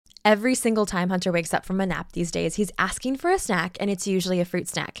Every single time Hunter wakes up from a nap these days, he's asking for a snack, and it's usually a fruit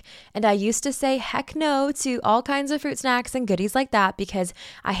snack. And I used to say heck no to all kinds of fruit snacks and goodies like that because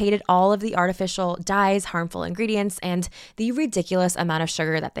I hated all of the artificial dyes, harmful ingredients, and the ridiculous amount of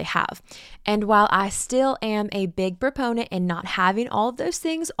sugar that they have. And while I still am a big proponent in not having all of those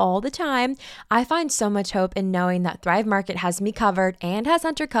things all the time, I find so much hope in knowing that Thrive Market has me covered and has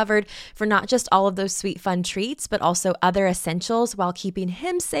Hunter covered for not just all of those sweet, fun treats, but also other essentials while keeping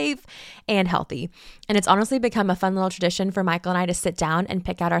him safe and healthy. And it's honestly become a fun little tradition for Michael and I to sit down and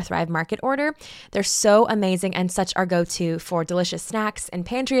pick out our Thrive Market order. They're so amazing and such our go-to for delicious snacks and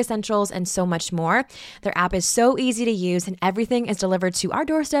pantry essentials and so much more. Their app is so easy to use and everything is delivered to our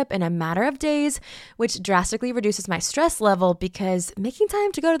doorstep in a matter of days, which drastically reduces my stress level because making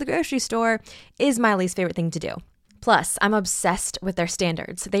time to go to the grocery store is my least favorite thing to do. Plus, I'm obsessed with their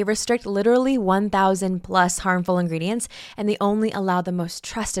standards. They restrict literally 1,000 plus harmful ingredients, and they only allow the most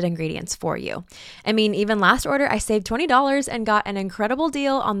trusted ingredients for you. I mean, even last order, I saved $20 and got an incredible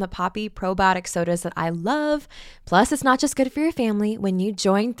deal on the Poppy probiotic sodas that I love. Plus, it's not just good for your family. When you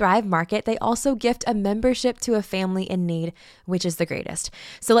join Thrive Market, they also gift a membership to a family in need, which is the greatest.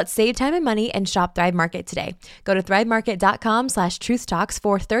 So let's save time and money and shop Thrive Market today. Go to thrivemarket.com/truthtalks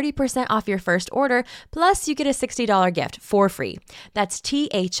for 30% off your first order. Plus, you get a $60 gift for free. That's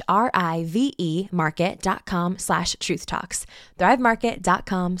THRIVE market.com/truthtalks.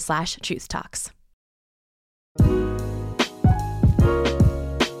 thrivemarket.com/truthtalks.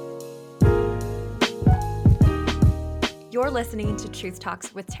 You're listening to Truth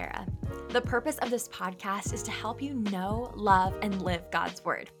Talks with Tara. The purpose of this podcast is to help you know, love, and live God's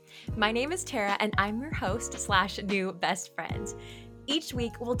Word. My name is Tara, and I'm your host/new best friend. Each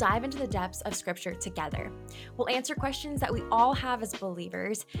week, we'll dive into the depths of Scripture together. We'll answer questions that we all have as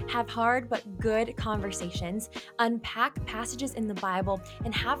believers, have hard but good conversations, unpack passages in the Bible,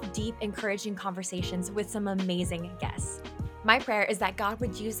 and have deep, encouraging conversations with some amazing guests. My prayer is that God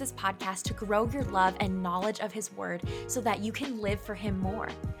would use this podcast to grow your love and knowledge of His Word so that you can live for Him more.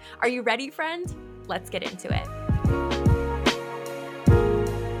 Are you ready, friend? Let's get into it.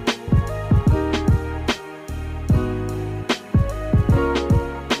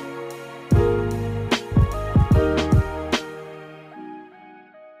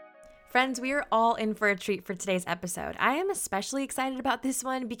 Friends, we are all in for a treat for today's episode. I am especially excited about this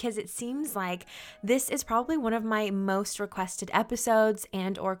one because it seems like this is probably one of my most requested episodes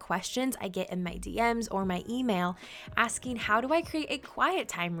and or questions I get in my DMs or my email asking how do I create a quiet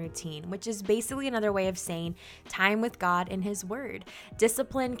time routine, which is basically another way of saying time with God and His Word.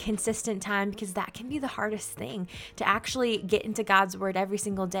 Discipline, consistent time, because that can be the hardest thing, to actually get into God's Word every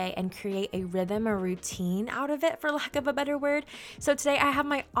single day and create a rhythm or routine out of it, for lack of a better word. So today I have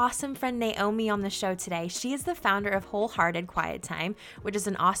my awesome friend Naomi on the show today. She is the founder of Wholehearted Quiet Time, which is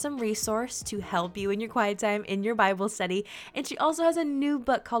an awesome resource to help you in your quiet time, in your Bible study. And she also has a new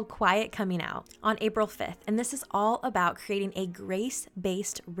book called Quiet coming out on April 5th. And this is all about creating a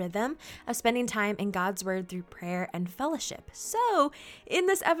grace-based rhythm of spending time in God's Word through prayer and fellowship. So in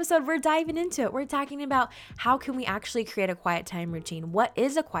this episode, we're diving into it. We're talking about how can we actually create a quiet time routine? What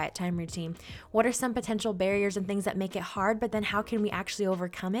is a quiet time routine? What are some potential barriers and things that make it hard, but then how can we actually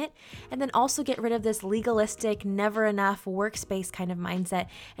overcome it? And then also get rid of this legalistic, never enough workspace kind of mindset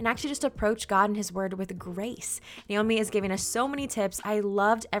and actually just approach God and His Word with grace. Naomi is giving us so many tips. I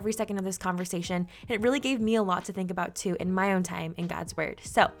loved every second of this conversation, and it really gave me a lot to think about too in my own time in God's Word.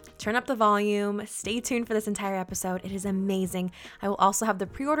 So turn up the volume, stay tuned for this entire episode. It is amazing. I will also have the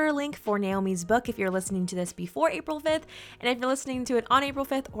pre-order link for Naomi's book if you're listening to this before April 5th, and if you're listening to it on April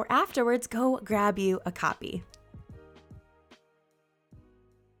 5th or afterwards, go grab you a copy.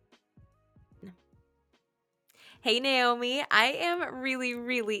 Hey, Naomi, I am really,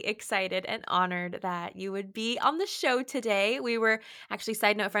 really excited and honored that you would be on the show today. We were actually,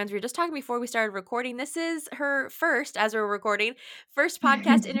 side note, friends, we were just talking before we started recording. This is her first, as we're recording, first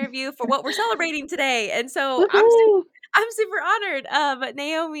podcast interview for what we're celebrating today. And so I'm super honored. But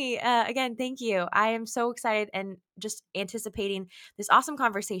Naomi, again, thank you. I am so excited and just anticipating this awesome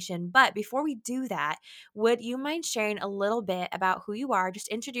conversation. But before we do that, would you mind sharing a little bit about who you are? Just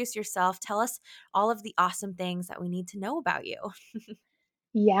introduce yourself. Tell us all of the awesome things that we need to know about you.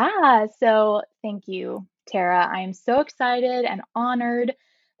 Yeah, so thank you, Tara. I am so excited and honored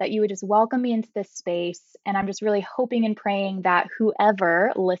that you would just welcome me into this space. And I'm just really hoping and praying that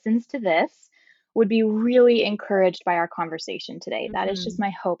whoever listens to this would be really encouraged by our conversation today. That is just Mhm.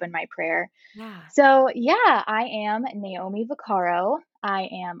 my hope and my prayer. Yeah. So, yeah, I am Naomi Vaccaro. I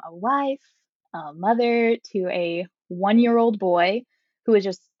am a wife, a mother to a 1-year-old boy who is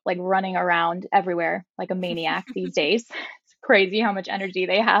just like running around everywhere like a maniac these days. crazy how much energy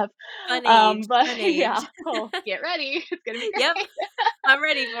they have. Fun age, But fun yeah, age. oh, get ready. It's gonna be Yep, great. I'm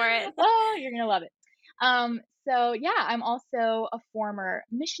ready for it. Oh, you're gonna love it. So yeah, I'm also a former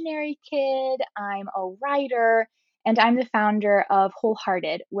missionary kid. I'm a writer, and I'm the founder of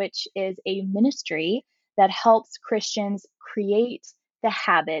Wholehearted, which is a ministry that helps Christians create the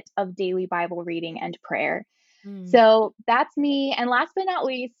habit of daily Bible reading and prayer. Mm. So that's me. And last but not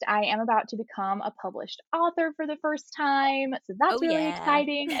least, I am about to become a published author for the first time. So that's Oh, really yeah.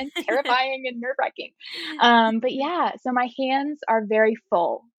 exciting and terrifying and nerve wracking. But yeah, so my hands are very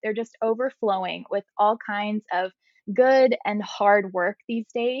full. They're just overflowing with all kinds of good and hard work these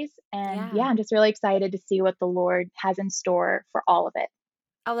days. And yeah, Yeah. I'm just really excited to see what the Lord has in store for all of it.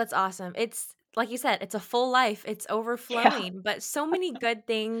 Oh, that's awesome. It's like you said, it's a full life. It's Yeah. overflowing, but so many good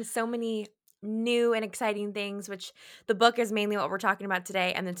things, so many new and exciting things, which the book is mainly what we're talking about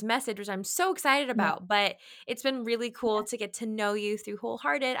today, and its message, which I'm so excited Yeah. about. But it's been really cool Yeah. to get to know you through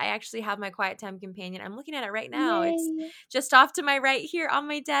Wholehearted. I actually have my quiet time companion. I'm looking at it right now. It's Yay. just off to my right here on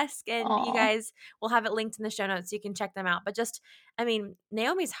my desk, and you Aw. guys will have it linked in the show notes so you can check them out. But just, I mean,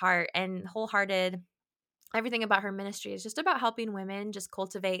 Naomi's heart and Wholehearted, everything about her ministry is just about helping women just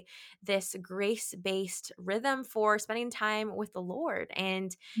cultivate this grace-based rhythm for spending time with the Lord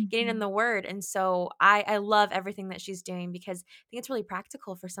and getting in Mhm. the word. And so I love everything that she's doing because I think it's really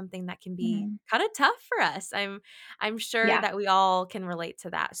practical for something that can be Mhm. kind of tough for us. I'm sure Yeah. that we all can relate to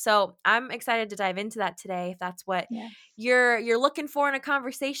that. So I'm excited to dive into that today if that's what Yes. you're looking for in a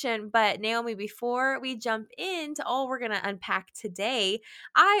conversation. But Naomi, before we jump into all we're going to unpack today,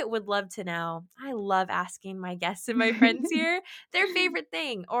 I would love to know. I love asking my guests and my friends here their favorite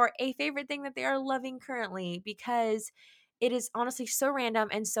thing or a favorite thing that they are loving currently because it is honestly so random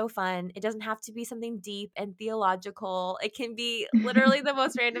and so fun. It doesn't have to be something deep and theological. It can be literally the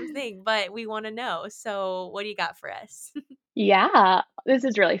most random thing, but we want to know. So, what do you got for us? Yeah, this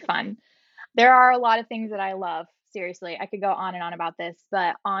is really fun. There are a lot of things that I love. Seriously, I could go on and on about this,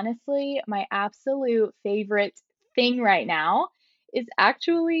 but honestly, my absolute favorite thing right now is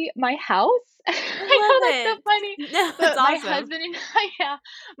actually my house. I I know love that's so it. funny, No, it's but my awesome. husband and I, yeah,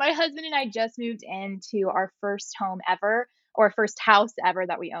 my husband and I just moved into our first home ever, or first house ever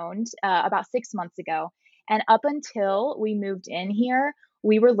that we owned, about 6 months ago. And up until we moved in here,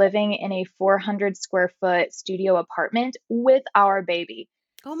 we were living in a 400 square foot studio apartment with our baby.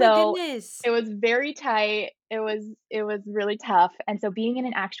 Oh my So goodness. it was very tight. It was really tough, and so being in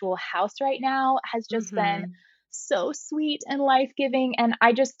an actual house right now has just been Mhm. so sweet and life-giving, and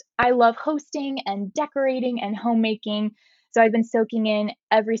I love hosting and decorating and homemaking, so I've been soaking in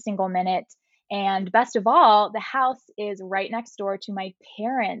every single minute, and best of all, the house is right next door to my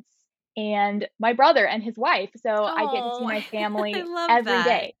parents and my brother and his wife, so I get to see Oh, my I family love every that.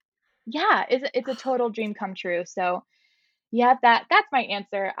 day. Yeah, it's a total dream come true, so yeah, that's my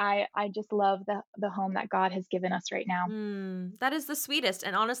answer. I just love the home that God has given us right now. That is the sweetest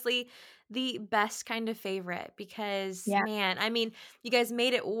and honestly the best kind of favorite because Yeah. man, I mean, you guys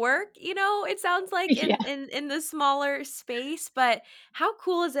made it work, it sounds like Yeah. in the smaller space, but how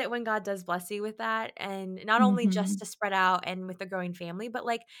cool is it when God does bless you with that and not only just Mhm. to spread out and with a growing family, but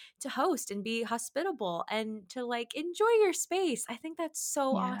like to host and be hospitable and to like enjoy your space. I think that's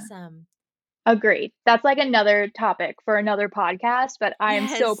so Yeah. awesome. Agreed. That's like another topic for another podcast, but I am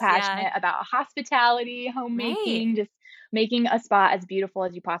so Yes, yeah. passionate about hospitality, Right. homemaking, just making a spot as beautiful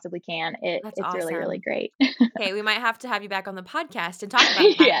as you possibly can. That's It's really, really awesome. great. Okay, we might have to have you back on the podcast and talk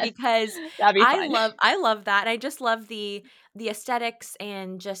about that Yes. because That'd be fun. I love that. I just love the aesthetics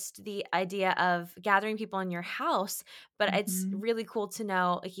and just the idea of gathering people in your house, but it's Mhm. really cool to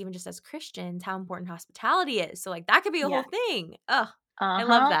know like even just as Christians how important hospitality is. So like that could be a whole Yes. thing. Oh, I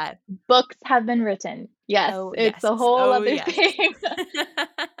love Uh-huh. that. Books have been written. Yes, Oh, it's a yes. whole Oh, other yes. thing.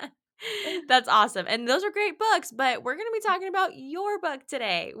 That's awesome. And those are great books, but we're going to be talking about your book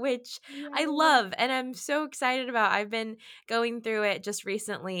today, which I Yay. love and I'm so excited about. I've been going through it just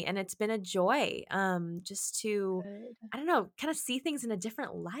recently and it's been a joy just to Good. I don't know, kind of see things in a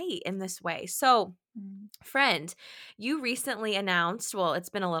different light in this way. So, Mm. friend, you recently announced, well, it's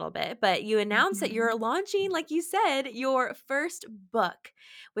been a little bit, but you announced that Mhm. you're launching, like you said, your first book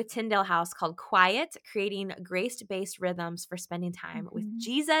with Tyndale House called Quiet, Creating Grace-Based Rhythms for Spending Time with Mhm.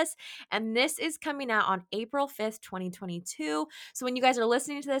 Jesus. And this is coming out on April 5th, 2022. So when you guys are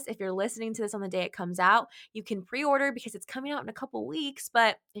listening to this, if you're listening to this on the day it comes out, you can pre-order because it's coming out in a couple weeks.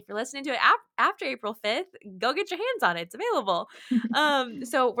 But if you're listening to it after April 5th, go get your hands on it. It's available.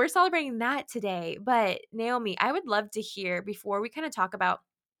 So we're celebrating that today. But Naomi, I would love to hear before we kind of talk about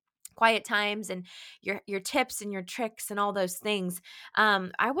quiet times and your tips and your tricks and all those things.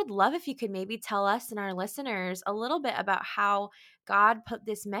 I would love if you could maybe tell us and our listeners a little bit about how God put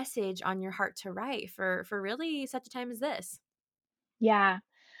this message on your heart to write for really such a time as this. Yeah.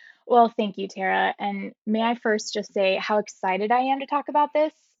 Well, thank you, Tara. And may I first just say how excited I am to talk about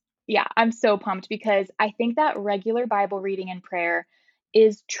this? Yeah, I'm so pumped because I think that regular Bible reading and prayer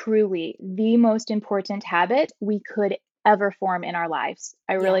is truly the most important habit we could ever form in our lives.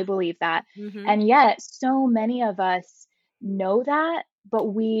 I Yeah. really believe that. Mhm. And yet, so many of us know that, but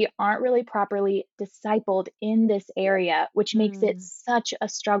we aren't really properly discipled in this area, which makes it Mm. such a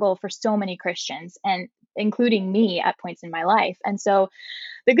struggle for so many Christians, and including me at points in my life. And so,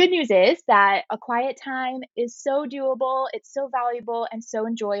 the good news is that a quiet time is so doable, it's so valuable and so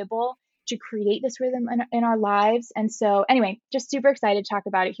enjoyable to create this rhythm in our lives. And so, anyway, just super excited to talk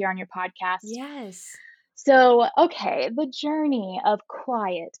about it here on your podcast. Yes. So, okay, the journey of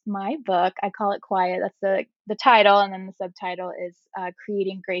quiet, my book, I call it Quiet. That's the title, and then the subtitle is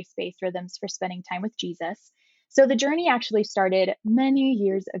Creating Grace-Based Rhythms for Spending Time with Jesus. So the journey actually started many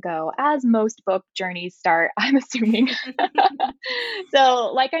years ago, as most book journeys start, I'm assuming.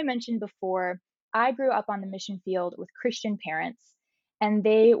 So, like I mentioned before, I grew up on the mission field with Christian parents, and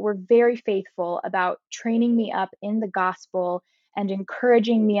they were very faithful about training me up in the gospel and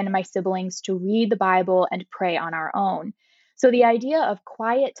encouraging me and my siblings to read the Bible and pray on our own. So, the idea of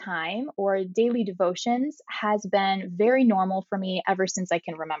quiet time or daily devotions has been very normal for me ever since I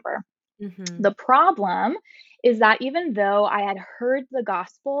can remember. Mhm. The problem is that even though I had heard the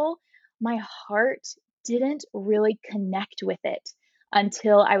gospel, my heart didn't really connect with it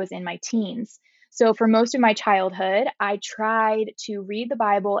until I was in my teens. So, for most of my childhood, I tried to read the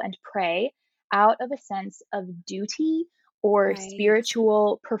Bible and pray out of a sense of duty or Right.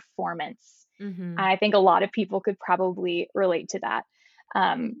 spiritual performance. Mhm. I think a lot of people could probably relate to that.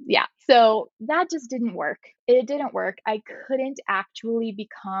 Yeah, so that just didn't work. It didn't work. I couldn't actually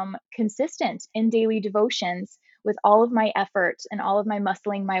become consistent in daily devotions with all of my effort and all of my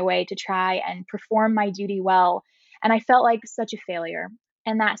muscling my way to try and perform my duty well. And I felt like such a failure.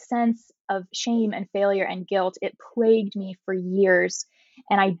 And that sense of shame and failure and guilt, it plagued me for years.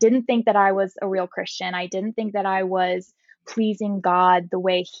 And I didn't think that I was a real Christian. I didn't think that I was pleasing God the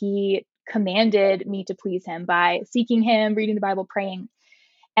way He commanded me to please Him by seeking Him, reading the Bible, praying.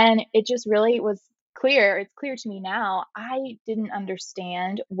 And it just really was clear. It's clear to me now. I didn't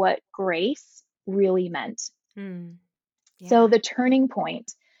understand what grace really meant. Mm. So Yeah. the turning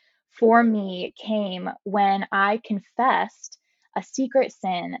point for me came when I confessed a secret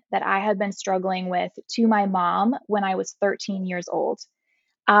sin that I had been struggling with to my mom when I was 13 years old.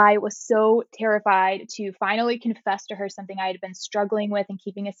 I was so terrified to finally confess to her something I had been struggling with and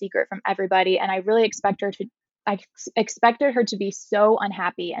keeping a secret from everybody, and I really expected her to be so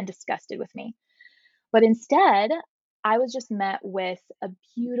unhappy and disgusted with me. But instead, I was just met with a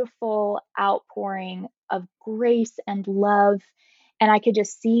beautiful outpouring of grace and love, and I could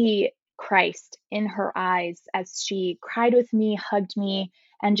just see Christ in her eyes as she cried with me, hugged me,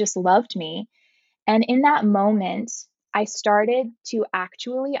 and just loved me. And in that moment, I started to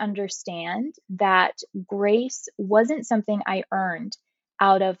actually understand that grace wasn't something I earned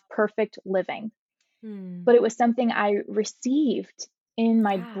out of perfect living, Mm. but it was something I received in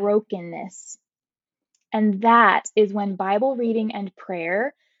my Yeah. brokenness. And that is when Bible reading and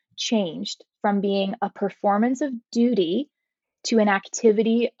prayer changed from being a performance of duty to an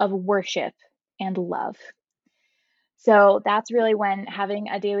activity of worship and love. So that's really when having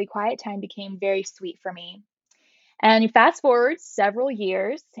a daily quiet time became very sweet for me. And you fast forward several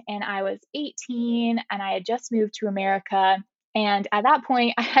years, and I was 18 and I had just moved to America. And at that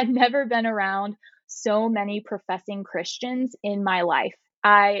point, I had never been around so many professing Christians in my life.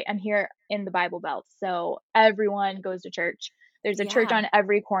 I am here in the Bible Belt, so everyone goes to church. There's a church Yeah. on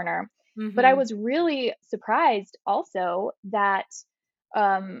every corner. But I Mhm. was really surprised also that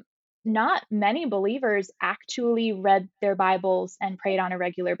um, not many believers actually read their Bibles and prayed on a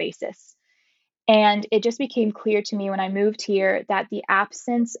regular basis. And it just became clear to me when I moved here that the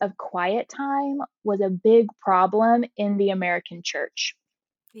absence of quiet time was a big problem in the American church.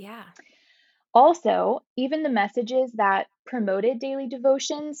 Yeah. Also, even the messages that promoted daily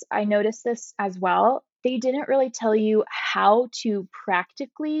devotions, I noticed this as well. They didn't really tell you how to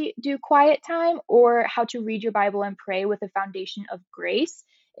practically do quiet time or how to read your Bible and pray with a foundation of grace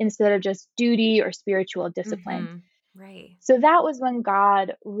instead of just duty or spiritual discipline. Mhm. Right. So that was when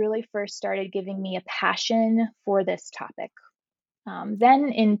God really first started giving me a passion for this topic.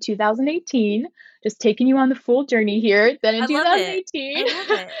 Then in 2018, just taking you on the full journey here, then in I love it. 2018, I love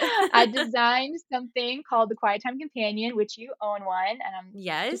I it. designed something called the Quiet Time Companion, which you own one, and I'm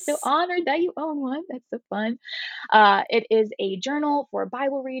just so Yes. honored that you own one. That's so fun. It is a journal for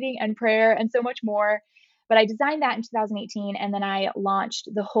Bible reading and prayer and so much more. But I designed that in 2018, and then I launched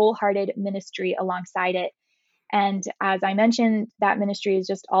the Wholehearted Ministry alongside it. And as I mentioned, that ministry is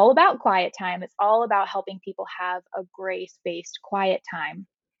just all about quiet time. It's all about helping people have a grace based quiet time.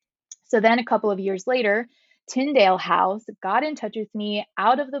 So then a couple of years later, Tyndale House got in touch with me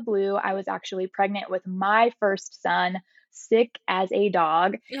out of the blue. I was actually pregnant with my first son, sick as a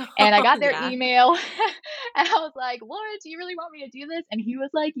dog. And I Oh, got their yeah. email and I was like, Laura, do you really want me to do this? And he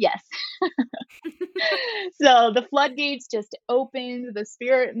was like, yes. So the floodgates just opened, the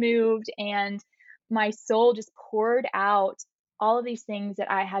spirit moved, and my soul just poured out all of these things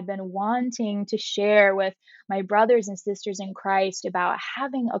that I had been wanting to share with my brothers and sisters in Christ about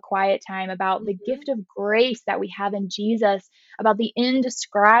having a quiet time, about the Mhm. gift of grace that we have in Jesus, about the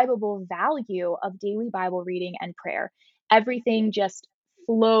indescribable value of daily Bible reading and prayer. Everything just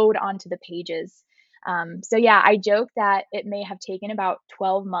flowed onto the pages. So yeah, I joke that it may have taken about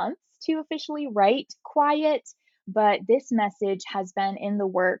 12 months to officially write Quiet, but this message has been in the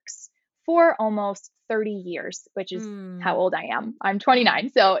works for almost 30 years, which is how Mm. old I am. I'm Oh, 29.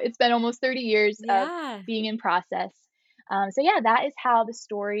 So it's been almost 30 years of yeah. being in process. So yeah, that is how the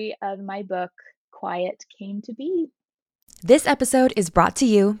story of my book, Quiet, came to be. This episode is brought to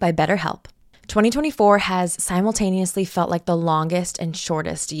you by BetterHelp. 2024 has simultaneously felt like the longest and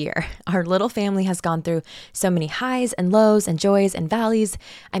shortest year. Our little family has gone through so many highs and lows and joys and valleys.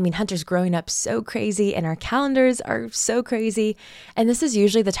 I mean, Hunter's growing up so crazy and our calendars are so crazy. And this is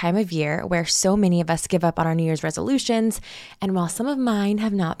usually the time of year where so many of us give up on our New Year's resolutions. And while some of mine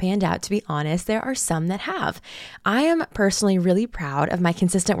have not panned out, to be honest, there are some that have. I am personally really proud of my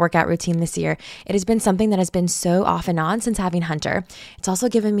consistent workout routine this year. It has been something that has been so off and on since having Hunter. It's also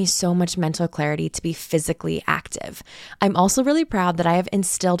given me so much mental clarity to be physically active. I'm also really proud that I have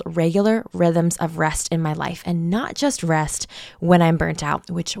instilled regular rhythms of rest in my life and not just rest when I'm burnt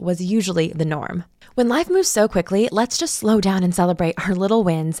out, which was usually the norm. When life moves so quickly, let's just slow down and celebrate our little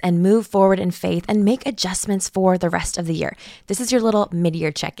wins and move forward in faith and make adjustments for the rest of the year. This is your little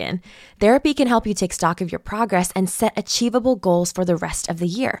mid-year check-in. Therapy can help you take stock of your progress and set achievable goals for the rest of the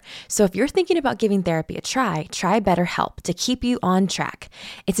year. So if you're thinking about giving therapy a try BetterHelp to keep you on track.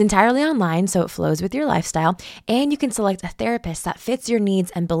 It's entirely online, so it flows with your lifestyle, and you can select a therapist that fits your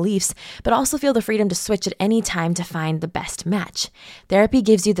needs and beliefs, but also feel the freedom to switch at any time to find the best match. Therapy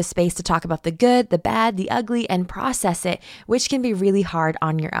gives you the space to talk about the good, the bad, the ugly, and process it, which can be really hard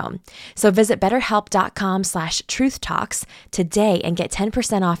on your own. So visit betterhelp.com/truthtalks today and get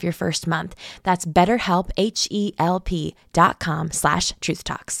 10% off your first month. That's betterhelp,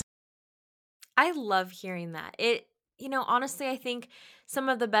 HELP.com/truthtalks. I love hearing that. Honestly, I think some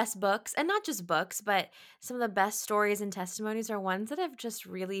of the best books, and not just books, but some of the best stories and testimonies are ones that have just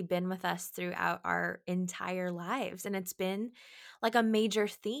really been with us throughout our entire lives. And it's been like a major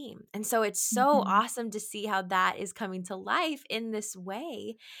theme. And so it's so Hmm. awesome to see how that is coming to life in this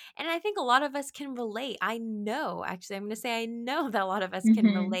way. And I think a lot of us can relate. Actually, I'm going to say I know that a lot of us can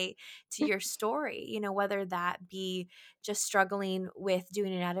Hmm. relate to your story, whether that be just struggling with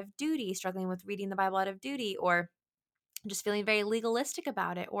doing it out of duty, struggling with reading the Bible out of duty, or just feeling very legalistic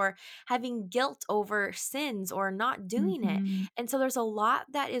about it, or having guilt over sins or not doing it. Hmm. And so there's a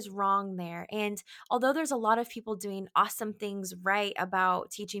lot that is wrong there. And although there's a lot of people doing awesome things right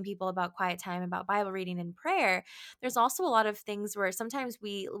about teaching people about quiet time, about Bible reading and prayer, there's also a lot of things where sometimes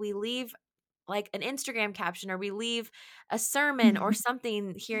we leave like an Instagram caption, or we leave a sermon or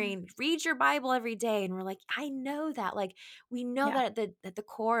something hearing read your Bible every day, and we're like, I know that, like, we know Yeah. that at the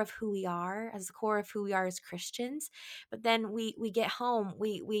core of who we are, as the core of who we are as Christians, but then we get home,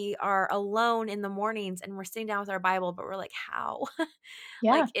 we are alone in the mornings and we're sitting down with our Bible, but we're like, how?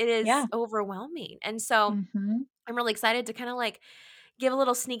 Yeah. Like, it is Yeah. overwhelming. And so Hmm. I'm really excited to kind of like give a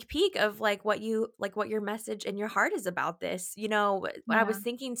little sneak peek of what your message and your heart is about this. What I was Yeah.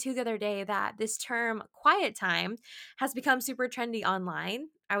 thinking too the other day, that this term quiet time has become super trendy online.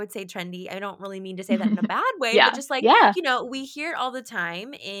 I would say trendy. I don't really mean to say that in a bad way, but Yeah. just like, Yeah. we hear it all the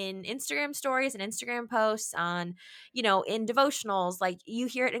time in Instagram stories and Instagram posts on, in devotionals, like you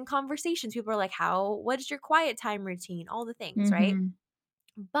hear it in conversations. People are like, what is your quiet time routine? All the things, right? Hmm.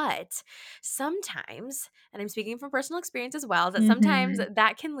 But sometimes, and I'm speaking from personal experience as well, that sometimes Hmm.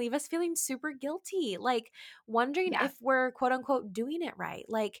 that can leave us feeling super guilty, like wondering Yeah. if we're quote unquote doing it right.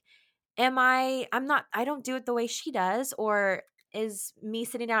 Like, I'm not, I don't do it the way she does, or is me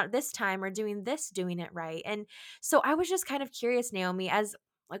sitting down at this time or doing this, doing it right? And so I was just kind of curious, Naomi, as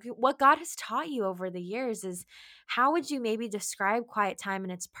like what God has taught you over the years is how would you maybe describe quiet time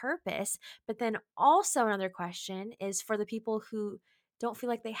and its purpose? But then also another question is for the people who don't feel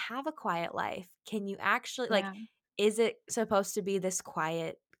like they have a quiet life. Can you actually like Yeah. is it supposed to be this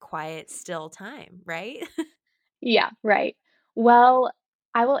quiet still time, right? Yeah, right. Well,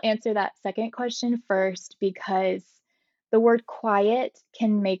 I will answer that second question first because the word quiet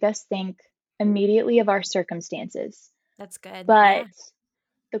can make us think immediately of our circumstances. That's good. But Yeah.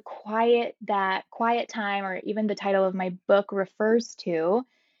 the quiet that quiet time, or even the title of my book refers to,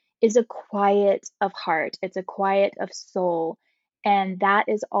 is a quiet of heart. It's a quiet of soul. And that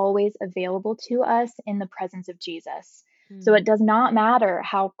is always available to us in the presence of Jesus. So Mm. it does not matter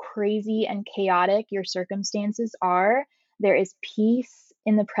how crazy and chaotic your circumstances are, there is peace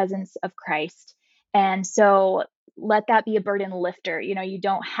in the presence of Christ. And so let that be a burden lifter. You know, you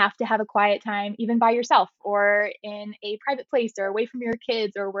don't have to have a quiet time even by yourself or in a private place or away from your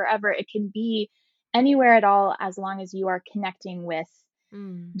kids or wherever. It can be anywhere at all as long as you are connecting with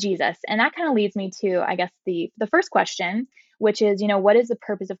Mm. Jesus. And that kind of leads me to, I guess, the first question, which is, what is the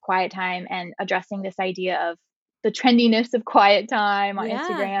purpose of quiet time, and addressing this idea of the trendiness of quiet time on Yeah,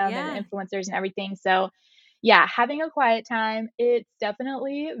 Instagram and yeah. influencers and everything. So, yeah, having a quiet time, it's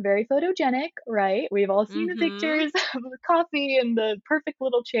definitely very photogenic, right? We've all seen the Mhm. pictures of the coffee and the perfect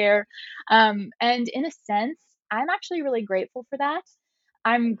little chair. And in a sense, I'm actually really grateful for that.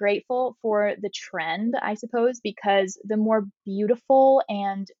 I'm grateful for the trend, I suppose, because the more beautiful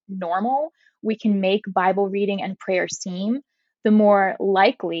and normal we can make Bible reading and prayer seem, the more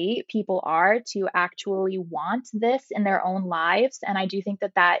likely people are to actually want this in their own lives. And I do think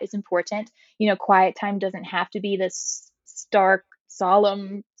that that is important. Quiet time doesn't have to be this stark,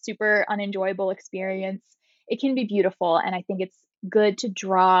 solemn, super unenjoyable experience. It can be beautiful. And I think it's good to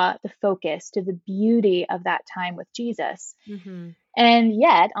draw the focus to the beauty of that time with Jesus. Mhm. And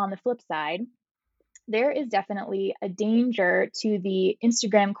yet, on the flip side, there is definitely a danger to the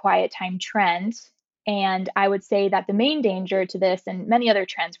Instagram quiet time trend. And I would say that the main danger to this, and many other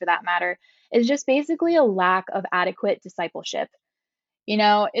trends for that matter, is just basically a lack of adequate discipleship.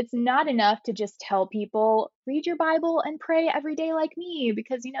 It's not enough to just tell people, read your Bible and pray every day like me,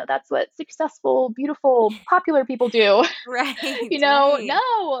 because, that's what successful, beautiful, popular people do. Right, right.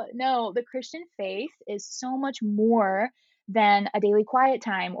 No, no. The Christian faith is so much more than a daily quiet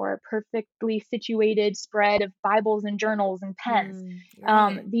time or a perfectly situated spread of Bibles and journals and pens.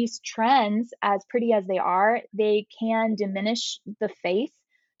 Right. These trends, as pretty as they are, they can diminish the faith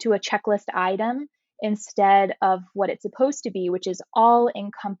to a checklist item instead of what it's supposed to be, which is all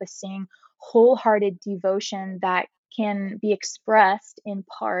encompassing, wholehearted devotion that can be expressed in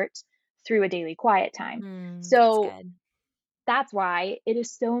part through a daily quiet time. That's So, good. that's why it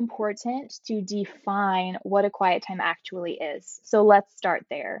is so important to define what a quiet time actually is. So let's start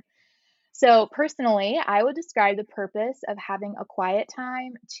there. So, personally, I would describe the purpose of having a quiet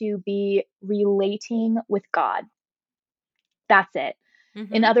time to be relating with God. That's it.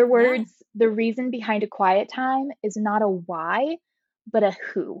 In Mhm. other Yeah. words, the reason behind a quiet time is not a why, but a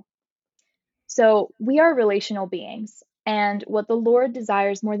who. So, we are relational beings. And what the Lord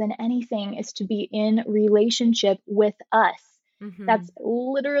desires more than anything is to be in relationship with us. That's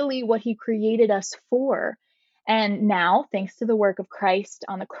Mhm. literally what He created us for. And now, thanks to the work of Christ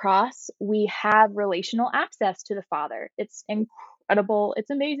on the cross, we have relational access to the Father. It's incredible. It's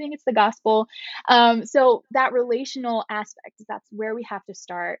amazing. It's the gospel. So, that relational aspect, that's where we have to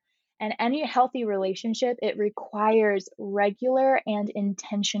start. And any healthy relationship, it requires regular and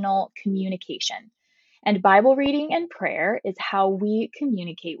intentional communication. And Bible reading and prayer is how we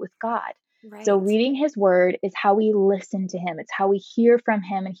communicate with God. So, Right. reading His Word is how we listen to Him, it's how we hear from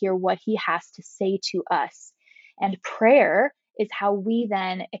Him and hear what He has to say to us. And prayer is how we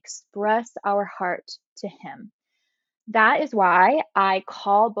then express our heart to Him. That is why I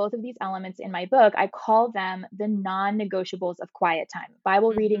call both of these elements in my book, I call them the non-negotiables of quiet time,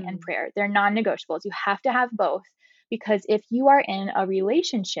 Bible reading and Mhm. prayer. They're non-negotiables. You have to have both, because if you are in a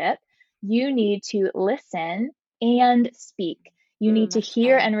relationship, you need to listen and speak. You need to That's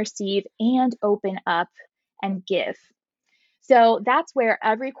hear good. and receive and open up and give. So that's where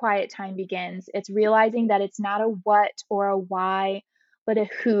every quiet time begins. It's realizing that it's not a what or a why, but a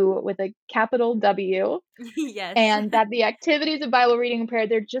who with a capital W, Yes. and that the activities of Bible reading and prayer,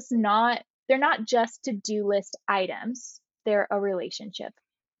 they're not just to-do list items. They're a relationship.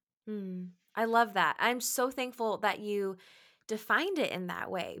 I love that. I'm so thankful that you defined it in that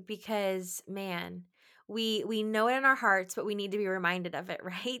way because man, we know it in our hearts, but we need to be reminded of it,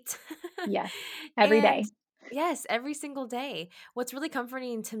 right? Yes, every And day. Yes, every single day. What's really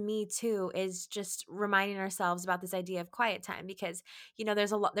comforting to me too is just reminding ourselves about this idea of quiet time because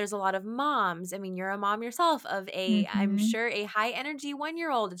there's a lot of moms. I mean, you're a mom yourself of a I'm Hmm. sure a high energy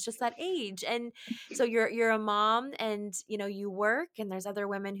 1-year-old. It's just that age. And so you're a mom and you work and there's other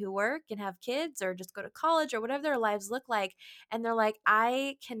women who work and have kids or just go to college or whatever their lives look like and they're like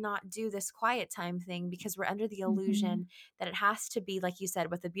I cannot do this quiet time thing because we're under the Hmm. illusion that it has to be like you said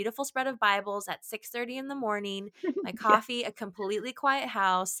with a beautiful spread of Bibles at 6:30 in the morning, my Yeah. coffee, a completely quiet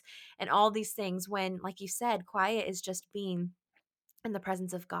house, and all these things when like you said, quiet is just being in the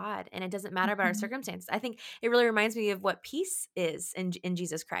presence of God and it doesn't matter about our Hmm. circumstances. I think it really reminds me of what peace is in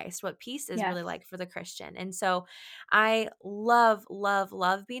Jesus Christ, what peace is Yes. really like for the Christian. And so I love, love,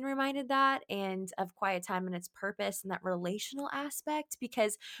 love being reminded that and of quiet time and its purpose and that relational aspect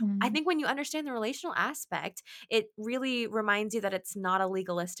because I think when you understand the relational aspect, it really reminds you that it's not a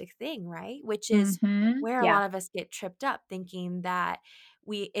legalistic thing, right? Which is Mm-hmm. where a Yeah. lot of us get tripped up thinking that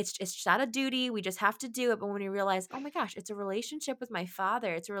it's just out of duty. We just have to do it. But when we realize, oh my gosh, it's a relationship with my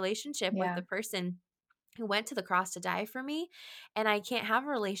father. It's a relationship with Yeah. the person who went to the cross to die for me. And I can't have a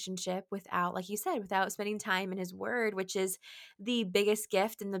relationship without, like you said, without spending time in his word, which is the biggest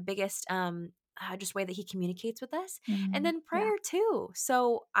gift and the biggest just way that he communicates with us. And Mm. then Yeah. prayer too.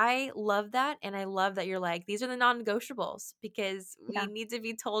 So I love that. And I love that you're like, these are the non-negotiables because we Yeah. need to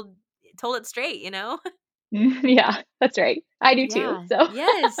be told it straight. Yeah. That's right. I do too. Yeah. So.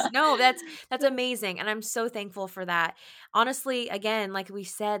 Yes. No, that's So, amazing and I'm so thankful for that. Honestly, again, like we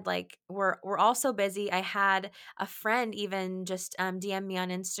said, like we're all so busy. I had a friend even just DM me on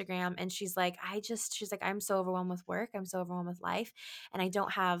Instagram and she's like I'm so overwhelmed with work. I'm so overwhelmed with life and I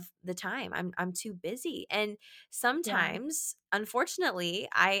don't have the time. I'm too busy. And yeah. sometimes, unfortunately,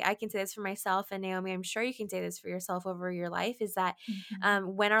 I can say this for myself and Naomi, I'm sure you can say this for yourself over your life is that Hmm.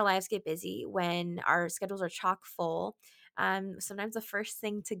 when our lives get busy, when our schedules are chock full, sometimes the first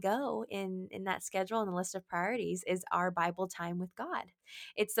thing to go in that schedule on the list of priorities is our Bible time with God.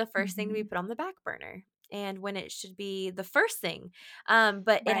 It's the first thing to be Hmm. put on the back burner. And when it should be the first thing,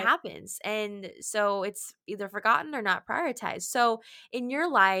 but it Right. happens, and so it's either forgotten or not prioritized. So in your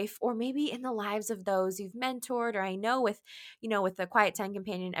life, or maybe in the lives of those you've mentored, or I know with the Quiet Time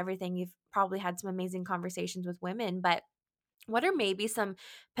Companion and everything, you've probably had some amazing conversations with women, but what are maybe some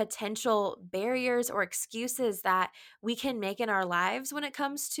potential barriers or excuses that we can make in our lives when it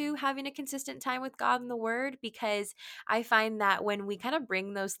comes to having a consistent time with God and the Word? Because I find that when we kind of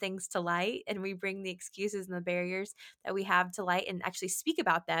bring those things to light and we bring the excuses and the barriers that we have to light and actually speak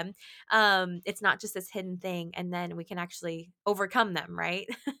about them, it's not just this hidden thing, and then we can actually overcome them, right?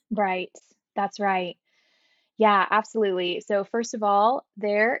 Right. That's right. Yeah, absolutely. So, first of all,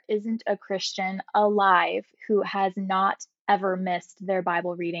 there isn't a Christian alive who has not ever missed their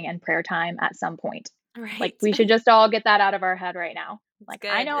Bible reading and prayer time at some point. Like, Right. we should just all get that out of our head right now. It's Like,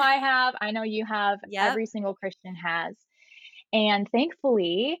 I good. know I have, I know you have, Yep. every single Christian has. And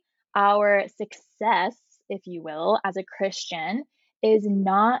thankfully, our success, if you will, as a Christian is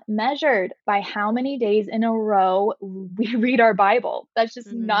not measured by how many days in a row we read our Bible. That's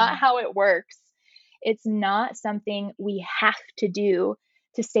just not Mhm. how it works. It's not something we have to do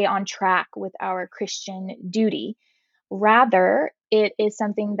to stay on track with our Christian duty. Rather, it is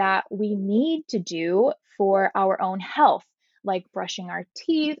something that we need to do for our own health, like brushing our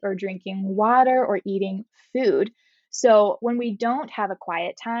teeth or drinking water or eating food. So, when we don't have a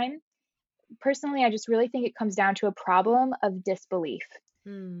quiet time, personally, I just really think it comes down to a problem of disbelief.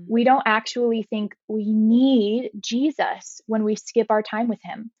 Mm. We don't actually think we need Jesus when we skip our time with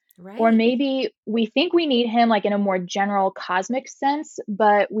him. Or Right. maybe we think we need him like in a more general cosmic sense,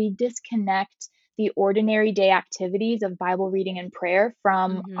 but we disconnect the ordinary day activities of Bible reading and prayer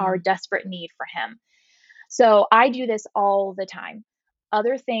from our Mhm. desperate need for him. So I do this all the time.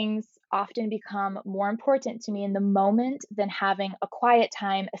 Other things often become more important to me in the moment than having a quiet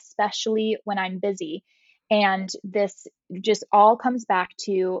time, especially when I'm busy. And this just all comes back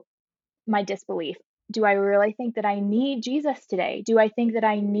to my disbelief. Do I really think that I need Jesus today? Do I think that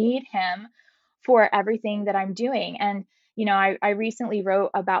I need him for everything that I'm doing? And, I recently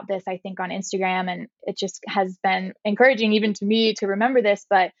wrote about this, I think, on Instagram, and it just has been encouraging even to me to remember this.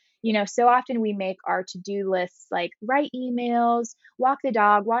 But, so often we make our to do lists like write emails, walk the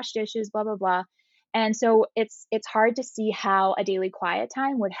dog, wash dishes, blah, blah, blah. And so it's hard to see how a daily quiet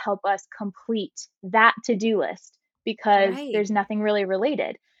time would help us complete that to do list because Right. there's nothing really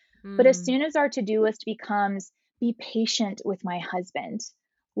related. But as Mm. soon as our to-do list becomes be patient with my husband,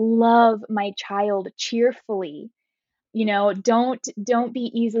 love my child cheerfully, don't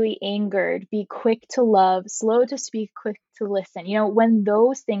be easily angered, be quick to love, slow to speak, quick to listen. When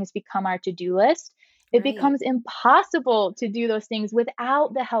those things become our to-do list, It Right. becomes impossible to do those things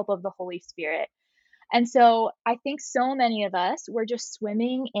without the help of the Holy Spirit. And so I think so many of us, we're just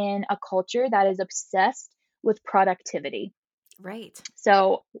swimming in a culture that is obsessed with productivity. Right.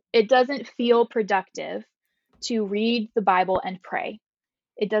 So it doesn't feel productive to read the Bible and pray.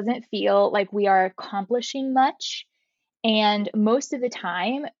 It doesn't feel like we are accomplishing much. And most of the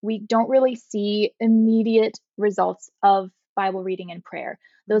time, we don't really see immediate results of Bible reading and prayer.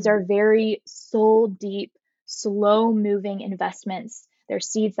 Those Mm. are very soul deep, slow moving investments. They're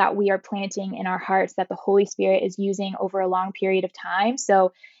seeds that we are planting in our hearts that the Holy Spirit is using over a long period of time.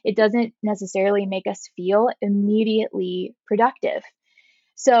 So it doesn't necessarily make us feel immediately productive.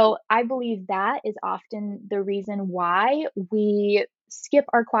 So I believe that is often the reason why we skip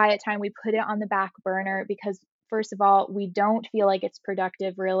our quiet time. We put it on the back burner because, first of all, we don't feel like it's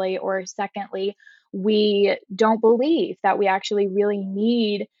productive, really. Or, secondly, we don't believe that we actually really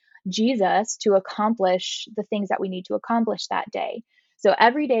need Jesus to accomplish the things that we need to accomplish that day. So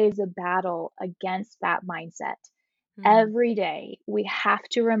every day is a battle against that mindset. Mm. Every day, we have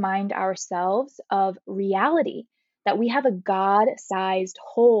to remind ourselves of reality, that we have a God sized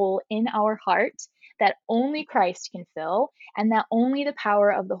hole in our heart that only Christ can fill, and that only the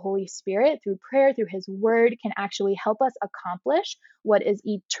power of the Holy Spirit through prayer, through His Word, can actually help us accomplish what is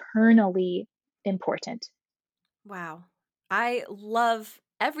eternally important. Wow. I love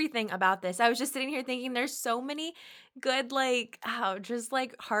everything about this. I was just sitting here thinking there's so many good, like, just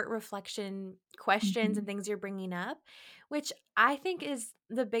like heart reflection questions Hmm. and things you're bringing up, which I think is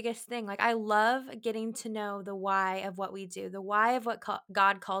the biggest thing. Like, I love getting to know the why of what we do, the why of what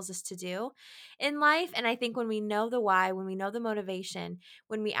God calls us to do in life. And I think when we know the why, when we know the motivation,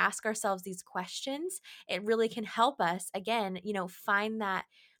 when we ask ourselves these questions, it really can help us, again, find that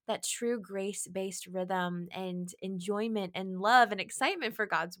true grace-based rhythm and enjoyment and love and excitement for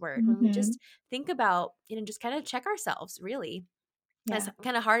God's word when we Hmm. just think about, just kind of check ourselves really, as Yeah.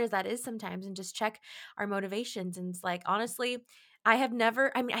 kind of hard as that is sometimes, and just check our motivations. And it's like, honestly, I have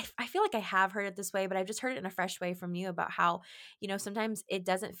never, I mean, I feel like I have heard it this way, but I've just heard it in a fresh way from you about how, sometimes it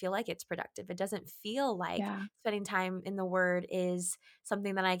doesn't feel like it's productive. It doesn't feel like Yeah. spending time in the word is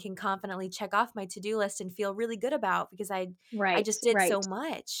something that I can confidently check off my to-do list and feel really good about because I Right. just did so Right.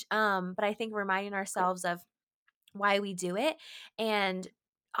 much. But I think reminding ourselves of why we do it. And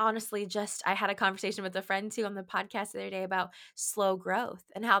honestly, just I had a conversation with a friend too on the podcast the other day about slow growth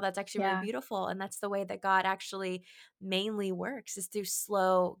and how that's actually really Yeah. beautiful. And that's the way that God actually mainly works, is through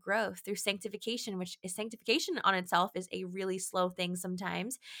slow growth, through sanctification, which is sanctification on itself is a really slow thing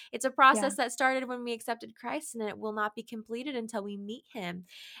sometimes. It's a Yeah. process that started when we accepted Christ, and it will not be completed until we meet Him.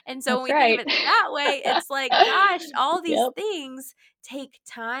 And so when That's we think of right. it that way, it's like, gosh, all these Yep. things take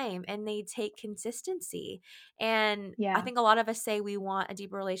time and they take consistency. And I Yeah. think a lot of us say we want a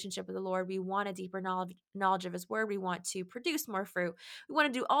deeper relationship with the Lord. We want a deeper knowledge of His Word. We want to produce more fruit. We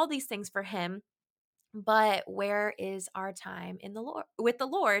want to do all these things for Him. But where is our time in the Lord, with the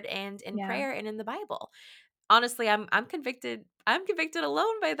Lord, and in Yeah. prayer and in the Bible? Honestly, I'm convicted. I'm convicted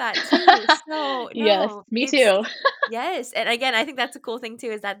alone by that too. So Yes, no, me it's too. yes. And again, I think that's a cool thing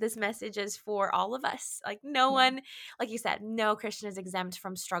too, is that this message is for all of us. Like no Yeah. one, like you said, no Christian is exempt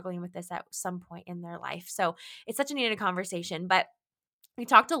from struggling with this at some point in their life. So it's such a needed conversation. But we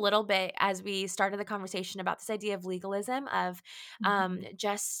talked a little bit as we started the conversation about this idea of legalism, of Mhm.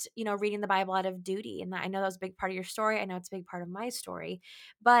 just reading the Bible out of duty. And I know that was a big part of your story. I know it's a big part of my story.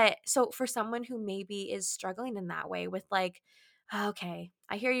 But so for someone who maybe is struggling in that way with like, okay,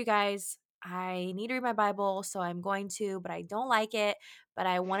 I hear you guys, I need to read my Bible, so I'm going to, but I don't like it, but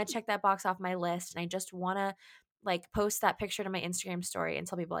I want to check that box off my list, and I just want to like post that picture to my Instagram story and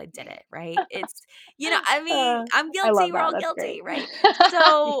tell people I did it, right? It's I mean, Uh, I'm I guilty, love we're that, all that's great. guilty, right?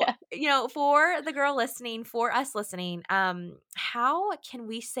 So, Yeah. for the girl listening, for us listening, how can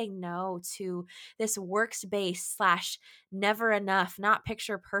we say no to this works based slash never enough, not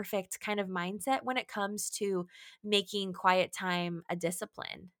picture perfect kind of mindset when it comes to making quiet time a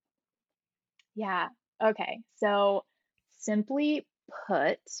discipline? Yeah. Okay. So, simply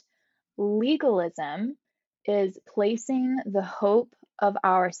put, legalism is placing the hope of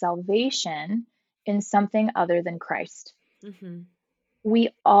our salvation in something other than Christ. Mm-hmm. We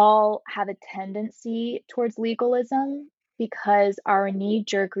all have a tendency towards legalism because our knee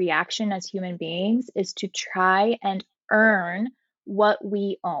jerk reaction as human beings is to try and earn what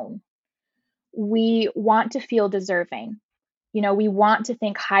we own. We want to feel deserving. We want to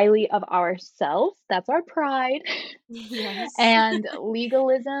think highly of ourselves. That's our pride. Yes. And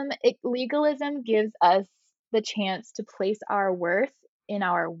legalism gives us the chance to place our worth in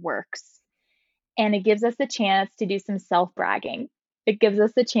our works. And it gives us the chance to do some self bragging. It gives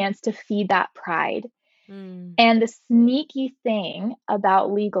us the chance to feed that pride. Mm. And the sneaky thing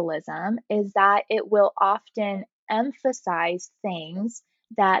about legalism is that it will often emphasize things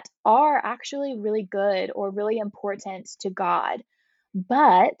that are actually really good or really important to God,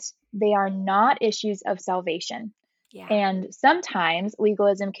 but they are not issues of salvation. Yeah. And sometimes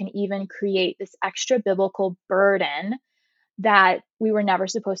legalism can even create this extra biblical burden that we were never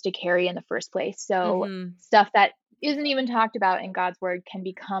supposed to carry in the first place. So, Mm-hmm. stuff that isn't even talked about in God's word can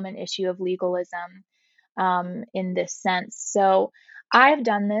become an issue of legalism in this sense. So, I've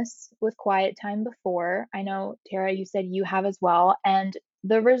done this with quiet time before. I know, Tara, you said you have as well. And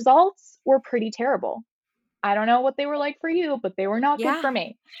the results were pretty terrible. I don't know what they were like for you, but they were not good Yeah. for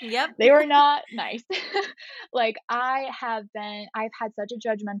me. Yep. They were not nice. Like, I've had such a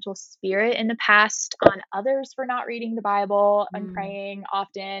judgmental spirit in the past on others for not reading the Bible and Mm. praying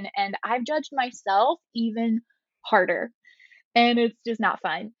often, and I've judged myself even harder, and it's just not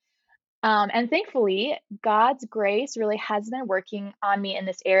fun. And thankfully, God's grace really has been working on me in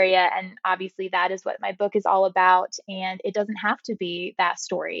this area. And obviously, that is what my book is all about. And it doesn't have to be that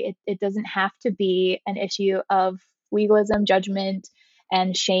story, it doesn't have to be an issue of legalism, judgment,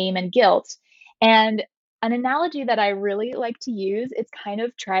 and shame and guilt. And an analogy that I really like to use, it's kind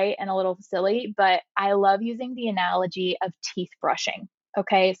of trite and a little silly, but I love using the analogy of teeth brushing.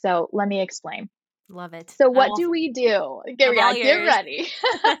 Okay, so let me explain. Love it. So, I'm what all do we do? I'm Yeah, all get yours. ready.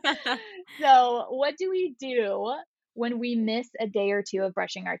 So, what do we do when we miss a day or two of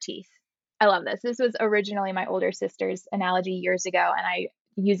brushing our teeth? I love this. This was originally my older sister's analogy years ago, and I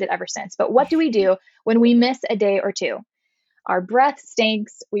use it ever since. But what do we do when we miss a day or two? Our breath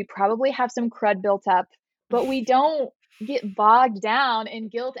stinks. We probably have some crud built up, but we don't get bogged down in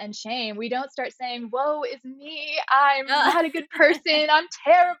guilt and shame. We don't start saying, "Woe is me. I'm Oh. not a good person. I'm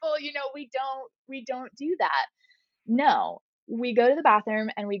terrible." We don't do that. No. We go to the bathroom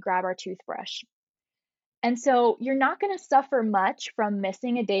and we grab our toothbrush. And so you're not going to suffer much from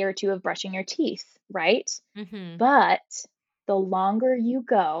missing a day or two of brushing your teeth, right? Mhm. But the longer you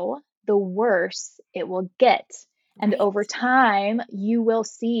go, the worse it will get. And Right. over time, you will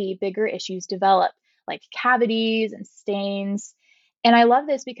see bigger issues develop, like cavities and stains. And I love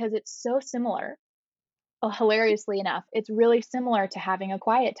this because it's so similar. Oh, hilariously enough, it's really similar to having a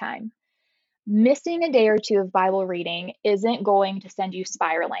quiet time. Missing a day or two of Bible reading isn't going to send you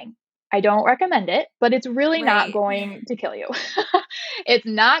spiraling. I don't recommend it, but it's really not Right. going to kill you. It's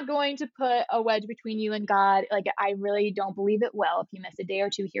not going to put a wedge between you and God. Like, I really don't believe it will if you miss a day or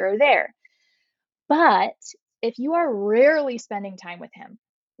two here or there. But if you are rarely spending time with Him,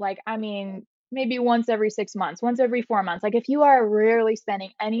 like, I mean, maybe once every 6 months, once every 4 months, like if you are rarely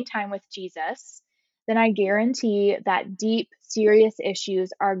spending any time with Jesus, then I guarantee that deep, serious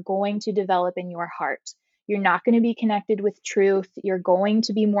issues are going to develop in your heart. You're not going to be connected with truth. You're going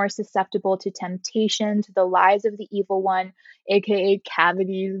to be more susceptible to temptation, to the lies of the evil one, aka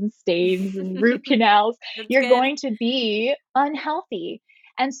cavities and stains and root canals. That's You're good. going to be unhealthy.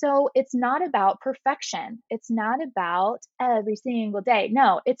 And so it's not about perfection. It's not about every single day.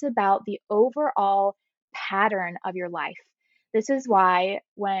 No, it's about the overall pattern of your life. This is why,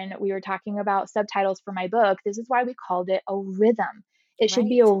 when we were talking about subtitles for my book, this is why we called it a rhythm. It should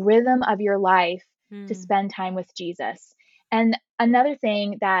be a Right. rhythm of your life to Mm. spend time with Jesus. And another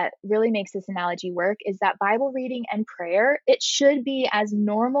thing that really makes this analogy work is that Bible reading and prayer, it should be as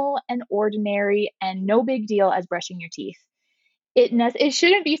normal and ordinary and no big deal as brushing your teeth. It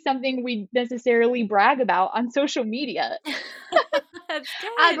shouldn't be something we necessarily brag about on social media. That's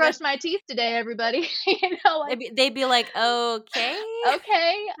 "I good. brushed my teeth today, everybody." Like, They'd be like, "Okay."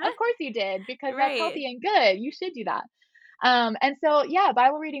 "Okay, of course you did, because that's Right. healthy and good. You should do that." And so, yeah,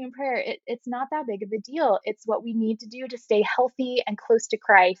 Bible reading and prayer, it's not that big of a deal. It's what we need to do to stay healthy and close to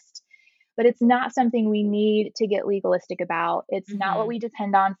Christ, but it's not something we need to get legalistic about. It's not what Mhm. we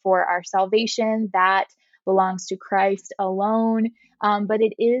depend on for our salvation. That belongs to Christ alone. But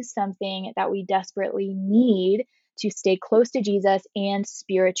it is something that we desperately need to stay close to Jesus and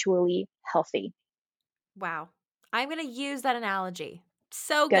spiritually healthy. Wow. I'm gonna use that analogy.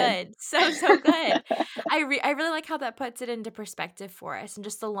 So Good. good. So good. I really like how that puts it into perspective for us and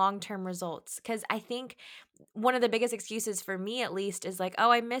just the long-term results. Because I think one of the biggest excuses for me at least is like,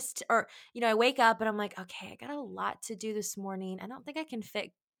 "Oh, I missed," or, I wake up and I'm like, "Okay, I got a lot to do this morning. I don't think I can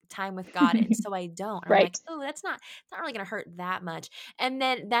fit time with God in." So I don't. And I'm like, Right. "Oh, it's not really gonna hurt that much." And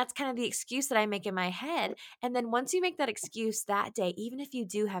then that's kind of the excuse that I make in my head. And then once you make that excuse that day, even if you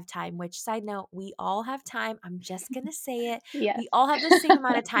do have time, which, side note, we all have time. I'm just going to say it. Yes. We all have the same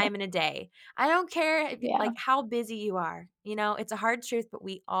amount of time in a day. I don't care if, Yeah. like, how busy you are. It's a hard truth, but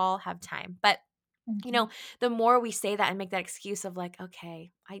we all have time. But you know, Mhm. the more we say that and make that excuse of like,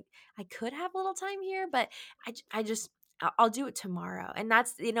 okay, I could have a little time here, but I just I'll do it tomorrow. And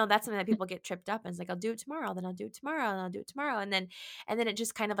that's, that's something that people get tripped up and it's like, I'll do it tomorrow, then I'll do it tomorrow, and I'll do it tomorrow. And then it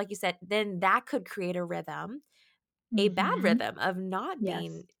just kind of like you said, then that could create a rhythm, a bad Mhm. rhythm of not Yes.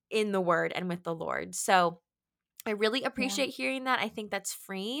 being in the word and with the Lord. So I really Yeah. appreciate hearing that. I think that's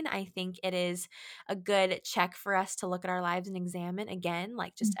freeing. I think it is a good check for us to look at our lives and examine again,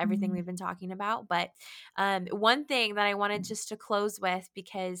 like just everything Mhm. we've been talking about. But one thing that I wanted just to close with,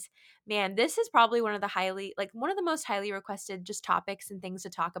 because man, this is probably one of the most highly requested just topics and things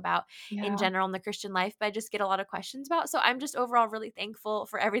to talk about in Yeah. general in the Christian life, but I just get a lot of questions about. So I'm just overall really thankful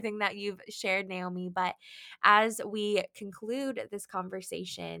for everything that you've shared, Naomi. But as we conclude this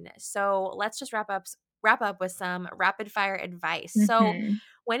conversation, so let's just wrap up with some rapid fire advice. So, Mhm.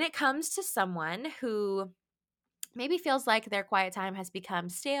 when it comes to someone who maybe feels like their quiet time has become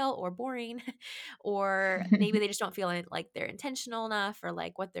stale or boring, or maybe they just don't feel like they're intentional enough, or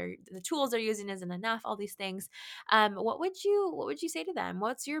like the tools they're using isn't enough, all these things, what would you say to them?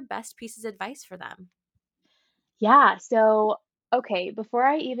 What's your best pieces of advice for them? Yeah, so, okay, before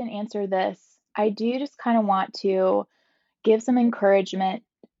I even answer this, I do just kinda want to give some encouragement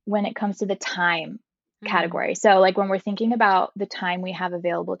when it comes to the time Mm, category. So, like, when we're thinking about the time we have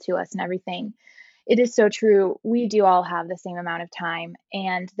available to us and everything, it is so true. We do all have the same amount of time,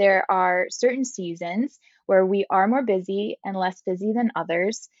 and there are certain seasons where we are more busy and less busy than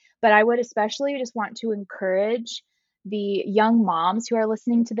others. But I would especially just want to encourage the young moms who are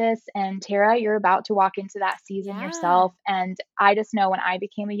listening to this. And Tara, you're about to walk into that season yeah. yourself. And I just know when I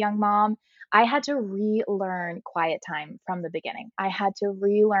became a young mom, I had to relearn quiet time from the beginning. I had to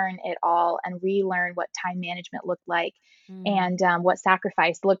relearn it all and relearn what time management looked like Mm. and what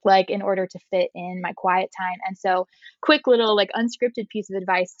sacrifice looked like in order to fit in my quiet time. And so, quick little like unscripted piece of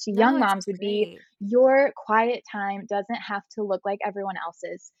advice to No, young it's moms would be great. your quiet time doesn't have to look like everyone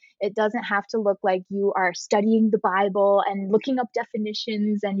else's. It doesn't have to look like you are studying the Bible and looking up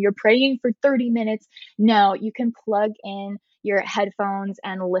definitions and you're praying for 30 minutes. No, you can plug in your headphones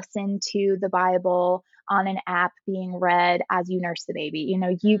and listen to the Bible on an app being read as you nurse the baby.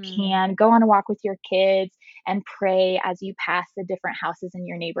 You Mm, can go on a walk with your kids and pray as you pass the different houses in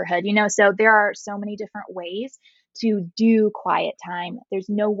your neighborhood. So there are so many different ways to do quiet time. There's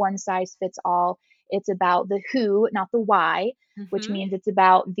no one size fits all. It's about the who, not the why, which mhm. means it's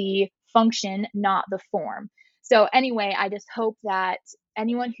about the function, not the form. So, anyway, I just hope that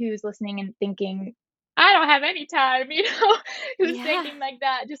anyone who's listening and thinking, I don't have any time, who's Yeah. thinking like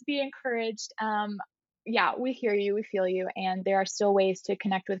that, just be encouraged. Yeah, we hear you, we feel you, and there are still ways to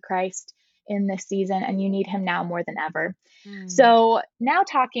connect with Christ in this season, and you need him now more than ever. Mm. So, now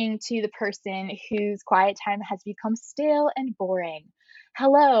talking to the person whose quiet time has become stale and boring.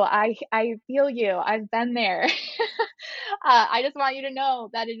 Hello, I feel you. I've been there. I just want you to know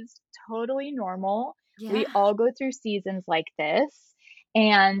that it is totally normal. We Yeah. all go through seasons like this.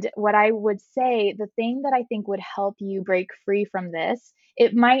 And what I would say, the thing that I think would help you break free from this,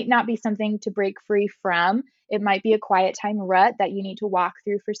 it might not be something to break free from. It might be a quiet time rut that you need to walk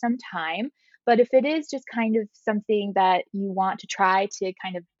through for some time. But if it is just kind of something that you want to try to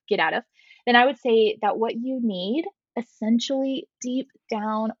kind of get out of, then I would say that what you need, essentially deep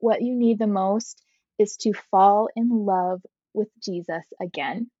down, what you need the most is to fall in love with Jesus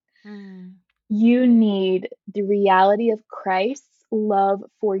again. Mm. You need the reality of Christ's love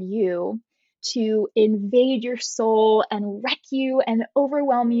for you to invade your soul and wreck you and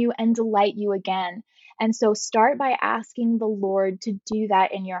overwhelm you and delight you again. And so start by asking the Lord to do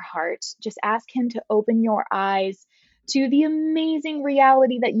that in your heart. Just ask Him to open your eyes to the amazing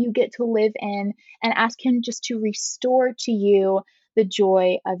reality that you get to live in and ask Him just to restore to you the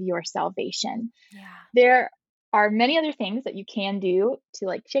joy of your salvation. Yeah. There are many other things that you can do to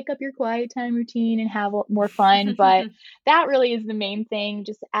like shake up your quiet time routine and have more fun, but that really is the main thing.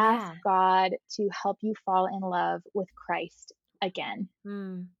 Just ask Yeah. God to help you fall in love with Christ again.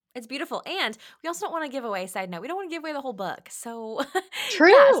 Mm. It's beautiful, and we also don't wanna give away side note, we don't wanna give away the whole book, so yeah,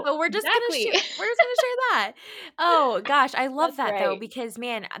 True. so Exactly. we're just gonna share that. Oh, gosh, I love That's that, though, right. because,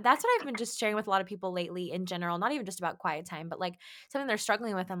 man, that's what I've been just sharing with a lot of people lately in general, not even just about quiet time, but, like, something they're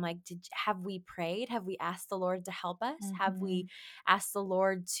struggling with. I'm like, "Did have we prayed? Have we asked the Lord to help us? Have we Mhm. asked the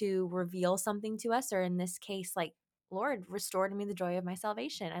Lord to reveal something to us?" Or in this case, like, "Lord, restore to me the joy of my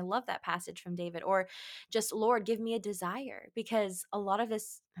salvation." I love that passage from David. Or just, Lord, give me a desire, because a lot of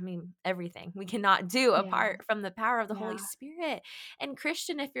this, I mean, everything we cannot do Yeah. apart from the power of the Holy Yeah. Spirit. And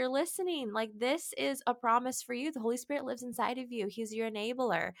Christian, if you're listening, like, this is a promise for you. The Holy Spirit lives inside of you. He's your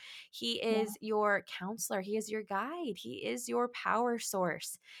enabler. He Yeah. is your counselor. He is your guide. He is your power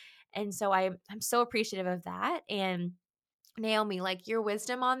source. And so I'm so appreciative of that. And Naomi, like your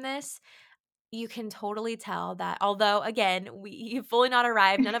wisdom on this, you can totally tell that although again you've fully not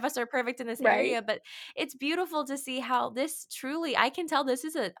arrived, none of us are perfect in this Right. area, but it's beautiful to see how this truly, I can tell this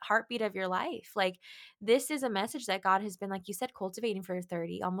is a heartbeat of your life. Like this is a message that God has been, like you said, cultivating for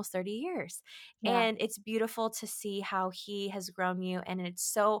 30 almost 30 years. Yeah. And it's beautiful to see how he has grown you. And it's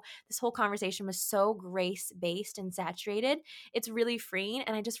so, this whole conversation was so grace based and saturated. It's really freeing,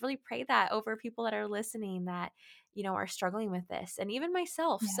 and I just really pray that over people that are listening that are struggling with this, and even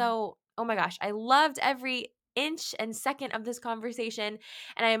myself. Yeah. So, oh my gosh, I loved every inch and second of this conversation,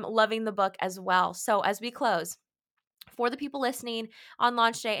 and I am loving the book as well. So, as we close, for the people listening on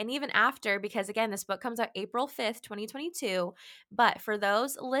launch day and even after, because again, this book comes out April 5th, 2022. But for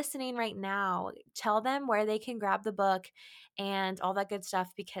those listening right now, tell them where they can grab the book and all that good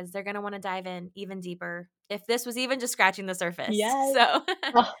stuff, because they're going to want to dive in even deeper if this was even just scratching the surface. Yes. So,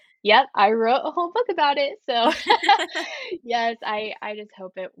 Oh, yep, I wrote a whole book about it. So yes, I just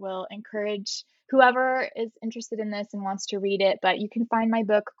hope it will encourage whoever is interested in this and wants to read it. But you can find my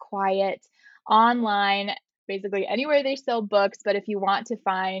book Quiet online, basically anywhere they sell books. But if you want to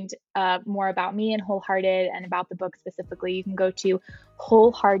find more about me and Wholehearted and about the book specifically, you can go to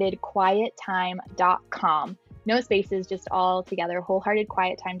wholeheartedquiettime.com. No spaces, just all together,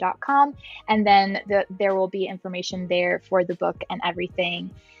 wholeheartedquiettime.com. And then there will be information there for the book and everything,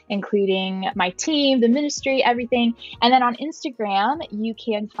 including my team, the ministry, everything. And then on Instagram, you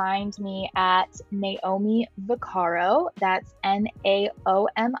can find me at Naomi Vaccaro. That's NaomiVaccaro.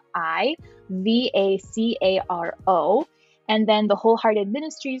 And then the Wholehearted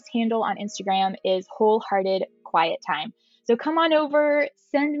Ministries handle on Instagram is Wholehearted Quiet Time. So come on over,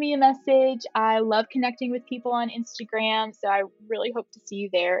 send me a message. I love connecting with people on Instagram, so I really hope to see you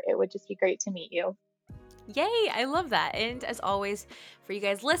there. It would just be great to meet you. yay, I love that. And as always, for you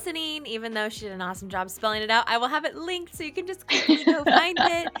guys listening, even though she did an awesome job spelling it out, I will have it linked so you can just quickly go find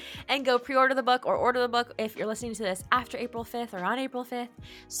it and go pre-order the book or order the book if you're listening to this after April 5th or on April 5th.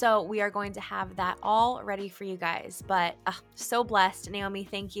 So we are going to have that all ready for you guys. But so blessed. Naomi,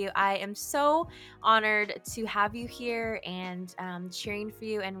 thank you. I am so honored to have you here and cheering for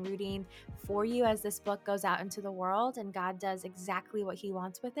you and rooting for you as this book goes out into the world and God does exactly what he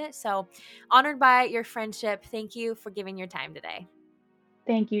wants with it. So honored by your friendship. Thank you for giving your time today.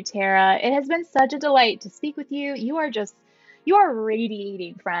 Thank you, Tara. It has been such a delight to speak with you. You are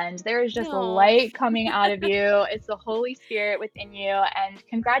radiating, friend. There is just Oh, light coming out of you. It's the Holy Spirit within you. And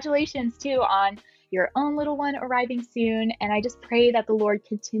congratulations, too, on your own little one arriving soon. And I just pray that the Lord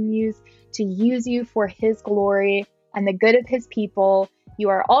continues to use you for his glory and the good of his people. You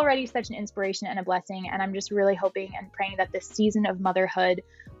are already such an inspiration and a blessing. And I'm just really hoping and praying that this season of motherhood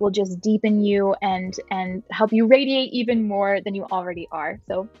will just deepen you and help you radiate even more than you already are.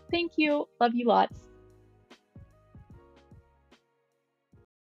 So thank you. Love you lots.